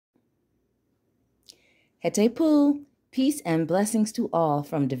Hetepu, peace and blessings to all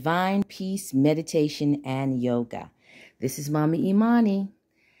from Divine Peace Meditation and Yoga. This is Mama Imani.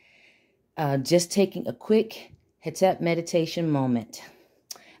 Just taking a quick Hetep meditation moment.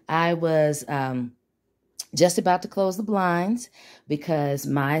 I was just about to close the blinds because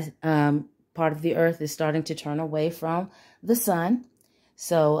my part of the earth is starting to turn away from the sun.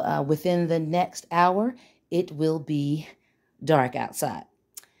 So within the next hour, it will be dark outside.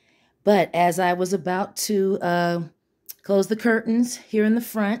 But as I was about to close the curtains here in the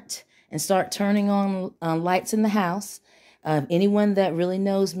front and start turning on lights in the house, anyone that really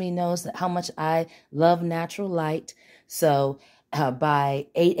knows me knows that how much I love natural light. So by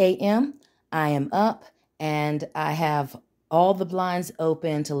 8 a.m., I am up and I have all the blinds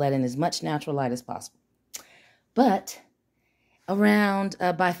open to let in as much natural light as possible. But around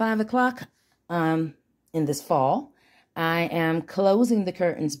by 5 o'clock in this fall, I am closing the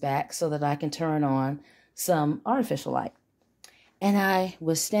curtains back so that I can turn on some artificial light. And I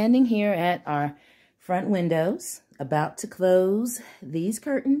was standing here at our front windows about to close these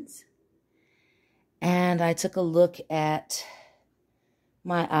curtains. And I took a look at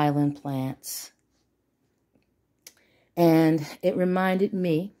my island plants. And it reminded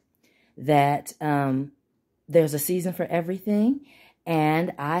me that there's a season for everything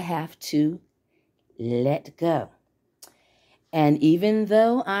and I have to let go. And even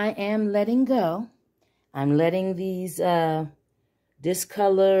though I am letting go, I'm letting these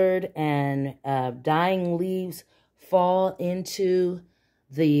discolored and dying leaves fall into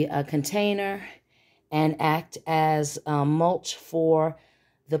the container and act as mulch for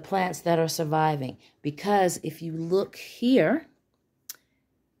the plants that are surviving. Because if you look here,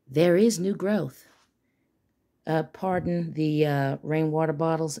 there is new growth. Pardon the rainwater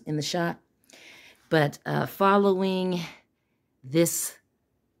bottles in the shot. But following this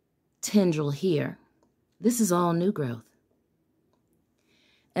tendril here, this is all new growth.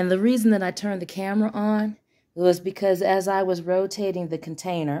 And the reason that I turned the camera on was because as I was rotating the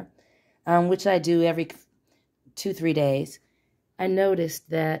container, which I do every 2-3 days, I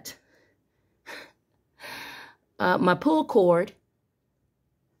noticed that my pull cord,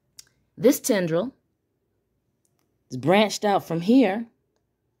 this tendril, is branched out from here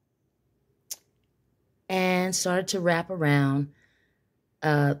and started to wrap around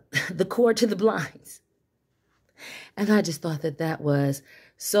the cord to the blinds. And I just thought that that was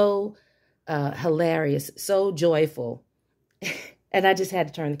so hilarious, so joyful. And I just had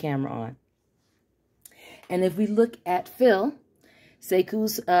to turn the camera on. And if we look at Phil,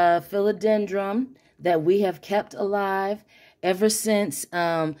 Seku's philodendron that we have kept alive ever since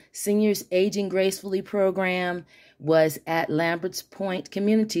Seniors Aging Gracefully program was at Lambert's Point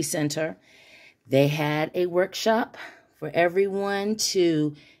Community Center. They had a workshop for everyone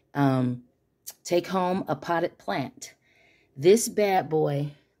to take home a potted plant. This bad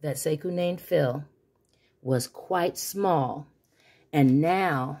boy that Seku named Phil was quite small, and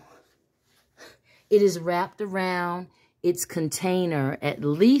now it is wrapped around its container at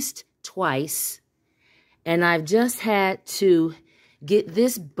least twice, and I've just had to get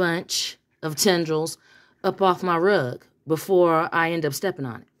this bunch of tendrils up off my rug before I end up stepping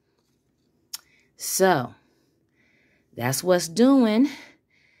on it. So, that's what's doing.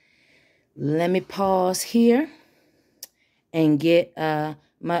 Let me pause here and get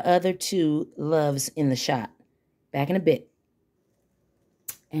my other two loves in the shot. Back in a bit.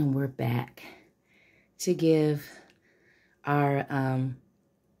 And we're back to give our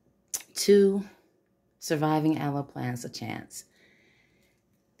two surviving aloe plants a chance.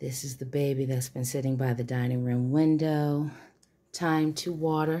 This is the baby that's been sitting by the dining room window. Time to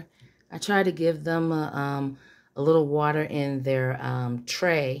water. I try to give them a little water in their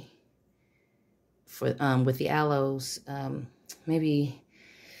tray for with the aloes, maybe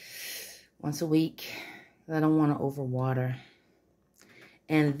once a week. I don't want to overwater.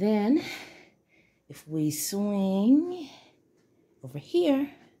 And then if we swing over here,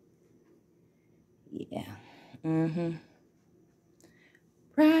 yeah,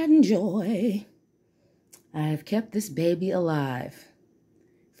 pride and joy. I've kept this baby alive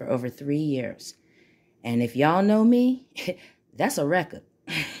for over 3 years. And if y'all know me, that's a record.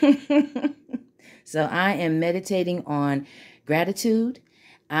 So I am meditating on gratitude.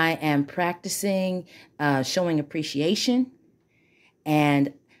 I am practicing showing appreciation.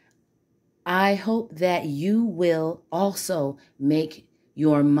 And I hope that you will also make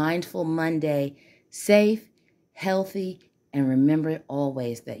your Mindful Monday safe, healthy, and remember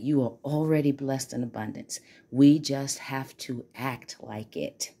always that you are already blessed in abundance. We just have to act like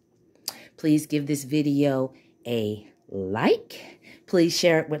it. Please give this video a like. Please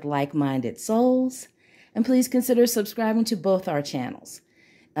share it with like-minded souls. And please consider subscribing to both our channels.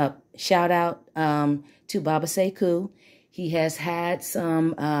 Shout out to Baba Sekou. He has had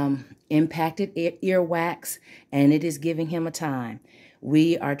some impacted earwax, and it is giving him a time.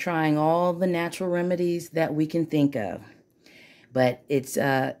 We are trying all the natural remedies that we can think of. But it's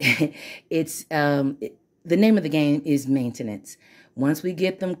the name of the game is maintenance. Once we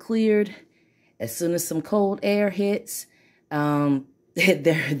get them cleared, as soon as some cold air hits,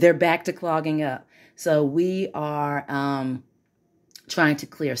 they're back to clogging up. So we are trying to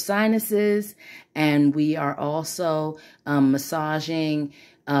clear sinuses, and we are also massaging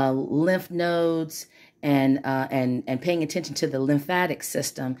lymph nodes and paying attention to the lymphatic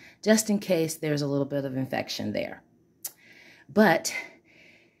system, just in case there's a little bit of infection there. But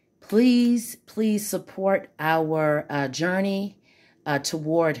please support our journey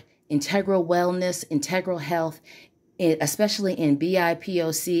toward integral wellness, integral health, especially in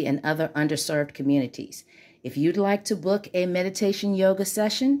BIPOC and other underserved communities. If you'd like to book a meditation yoga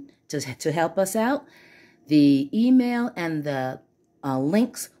session to help us out, the email and the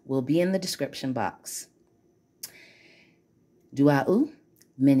links will be in the description box. Dua'u,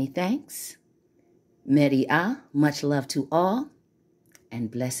 many thanks. Meri-a, much love to all,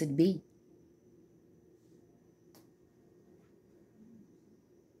 and blessed be.